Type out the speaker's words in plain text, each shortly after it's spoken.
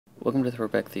Welcome to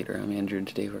Throwback Theater. I'm Andrew, and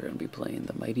today we're going to be playing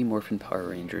the Mighty Morphin Power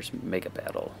Rangers Mega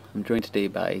Battle. I'm joined today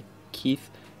by Keith,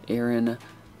 Aaron,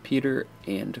 Peter,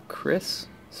 and Chris.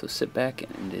 So sit back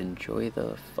and enjoy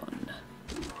the fun.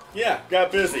 Yeah,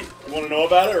 got busy. You want to know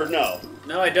about it or no?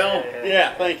 No, I don't.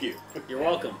 Yeah, thank you. You're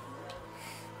welcome.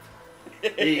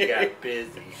 He got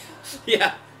busy.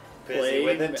 Yeah. Busy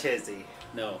with a tizzy.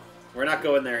 No, we're not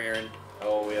going there, Aaron.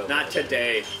 Oh, we'll Not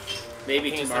today.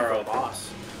 Maybe tomorrow.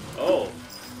 Boss. Oh.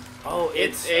 Oh,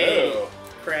 It's a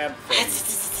crab thing.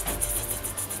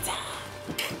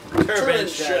 Turban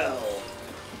shell.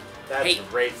 That's Hey.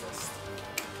 racist.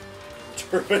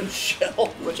 Turban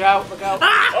shell. Watch out, look out.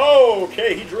 Oh,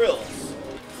 okay, he drills.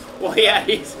 Well, yeah,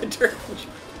 he's a turtle.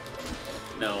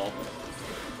 No.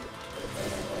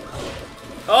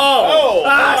 Oh!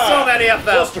 So many of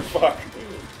them! Clusterfuck.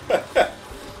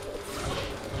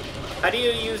 How do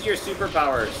you use your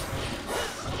superpowers?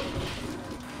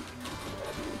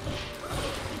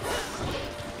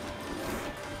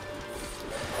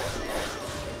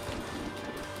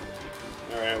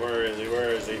 Alright, where is he? Where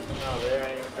is he? Oh, there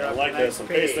ain't I don't like this. I'm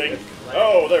pig. pasting.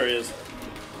 Oh, there he is.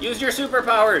 Use your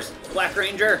superpowers, Black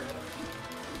Ranger.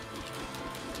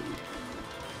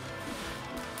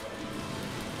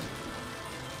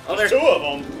 Oh, There's two of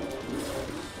them.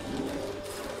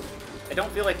 I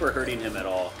don't feel like we're hurting him at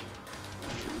all.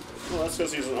 Well, that's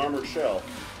because he's an armored shell.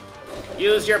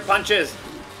 Use your punches.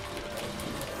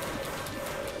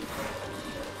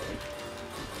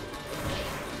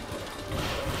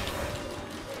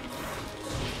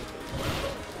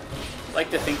 Like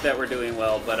to think that we're doing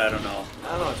well, but I don't know.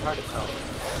 I don't know, it's hard to tell.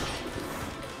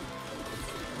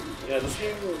 Yeah, this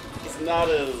game is not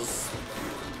as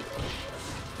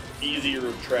easy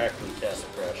to track than Castle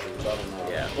Crashers. I don't know.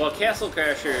 Yeah, well, Castle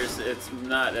Crashers, it's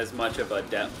not as much of a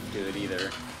depth to it either,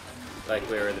 like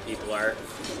where the people are.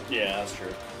 Yeah, that's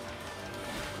true.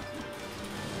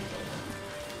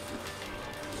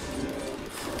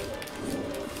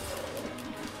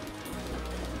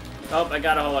 Oh, I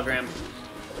got a hologram.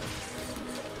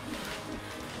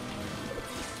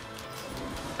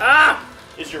 Ah!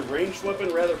 Is your ranged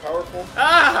weapon rather powerful?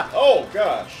 Ah! Oh,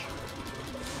 gosh.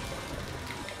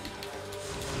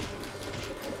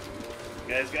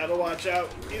 You guys gotta watch out.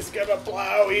 He's gonna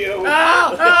plow you.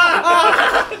 Ah!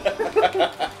 Ah!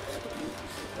 Ah!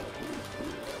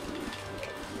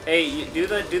 Hey, you do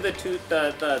the two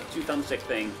thumbstick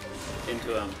thing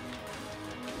into him.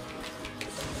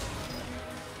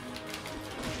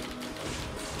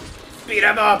 Beat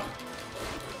him up.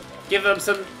 Give him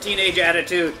some teenage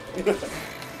attitude.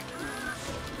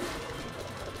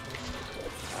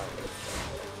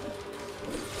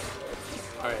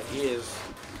 Alright, he is.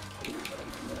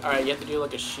 Alright, you have to do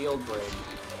like a shield break.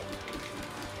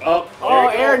 Oh, Oh,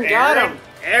 Aaron got him!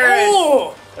 Aaron!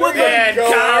 Oh! What the? And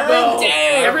go, combo!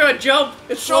 Damn! Everyone jump!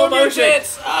 It's Show slow him your motion!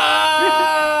 tits!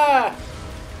 Ah!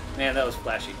 Man, that was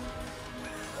flashy.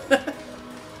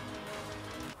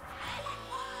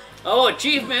 Oh,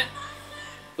 achievement!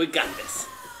 We got this.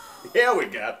 Yeah, we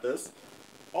got this.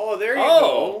 Oh, there you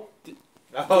Oh. go.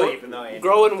 Oh, even though Andy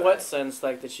Grow in died. what sense?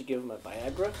 Like, did she give him a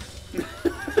Viagra?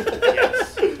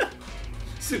 Yes.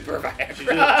 Super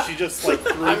Viagra. She just like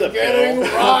threw I'm the getting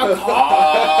pill. rock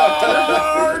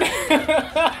hard!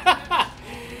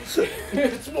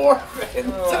 It's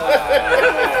morphin'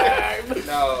 time!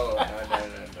 No.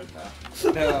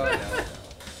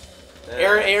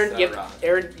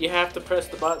 Aaron, you have to press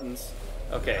the buttons.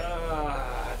 Okay.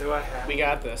 Do I have? We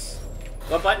got this.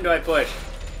 What button do I push?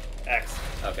 X.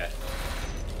 Okay.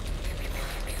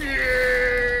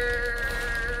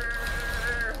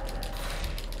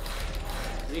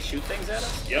 Does he shoot things at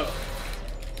us? Yep.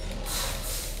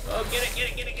 Oh, get it, get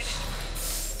it, get it, get it.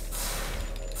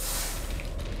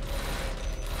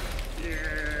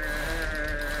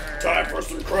 Time for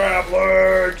some crab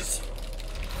legs.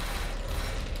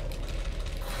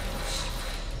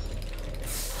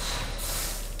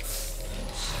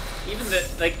 Even the,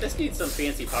 like, this needs some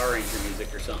fancy Power Ranger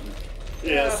music or something.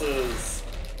 Yeah, this is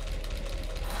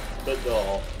the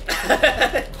doll.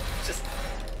 It's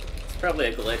probably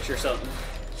a glitch or something.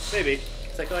 Maybe.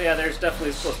 It's like, oh yeah, there's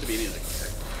definitely supposed to be music here.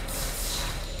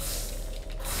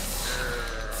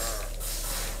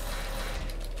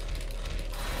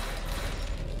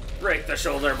 Break the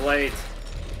shoulder blades.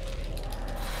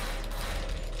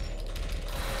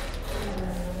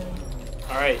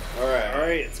 Alright.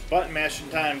 Alright. It's button mashing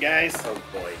time, guys. Oh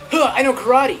boy. Huh, I know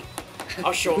karate!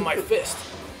 I'll show him my fist.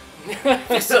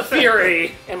 It's a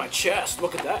fury And my chest,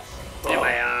 look at that. in Oh,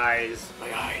 my eyes.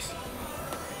 my eyes.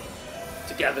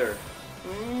 Together,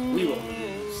 we will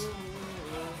lose.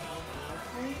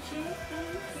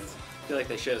 I feel like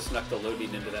they should have snuck the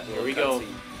loading into that. Here we go. Cutscene.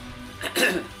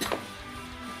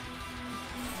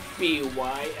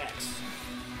 BYX.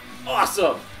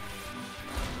 Awesome!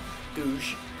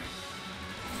 Douche.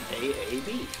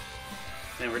 AAB.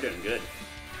 Man, we're doing good.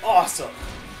 Awesome.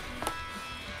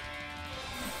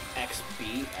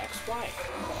 XBXY.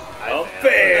 Oh,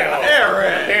 Fail.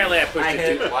 apparently I pushed I it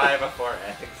hit too. Y before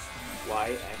X.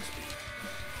 YXB.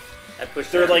 I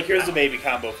pushed They're it. like, here's the baby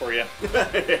combo for you.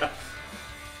 Yeah.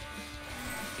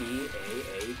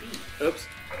 BAAB. Oops.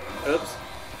 Oops.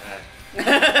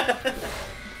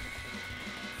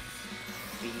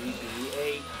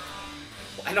 BBA.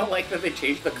 I don't like that they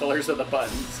changed the colors of the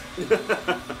buttons.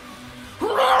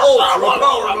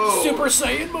 Super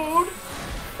Saiyan mode.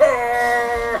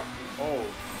 Oh. Oh.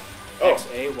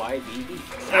 XAYBB.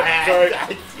 Sorry.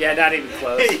 Yeah, not even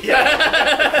close.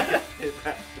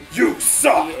 You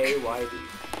suck. BAYB.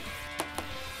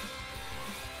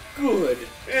 Good.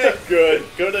 Good.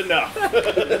 Good enough.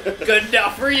 Good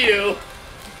enough for you.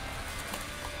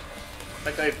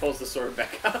 Like how he pulls the sword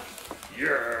back out.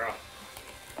 Yeah.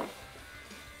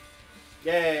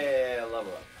 Yeah,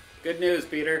 level up. Good news,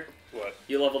 Peter. What?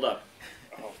 You leveled up.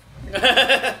 Oh,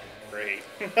 great.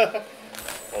 Hold on,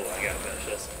 I gotta finish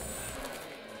this.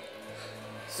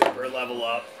 Super level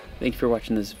up. Thank you for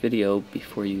watching this video.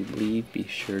 Before you leave, be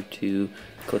sure to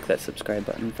click that subscribe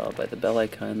button followed by the bell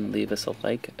icon, leave us a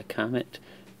like, a comment,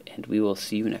 and we will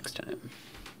see you next time.